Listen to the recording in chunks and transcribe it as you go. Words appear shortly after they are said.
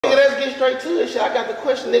nigga, let's get straight to it. Shit, I got the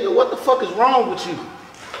question, nigga. What the fuck is wrong with you?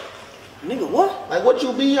 Nigga, what? Like, what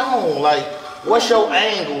you be on? Like, what's your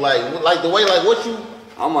angle? Like the way, like, what you?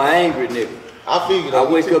 I'm an angry nigga. I figured. I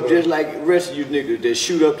wake up just like the rest of you niggas that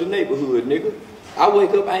shoot up the neighborhood, nigga. I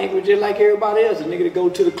wake up angry just like everybody else. A nigga that go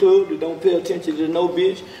to the club, that don't pay attention to no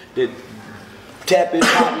bitch, that tap his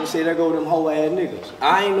pocket and say, there go them hoe ass niggas.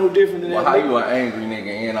 I ain't no different than that. How nigga. you an angry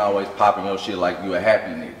nigga and always popping your shit like you a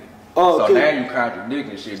happy nigga? So now you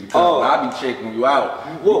contradicting shit because when I be checking you out,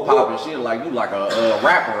 you popping shit like you like a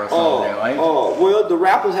rapper or something now, ain't you? Well, the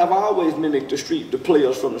rappers have always mimicked the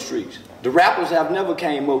players from the streets. The rappers have never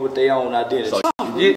came up with their own identity. So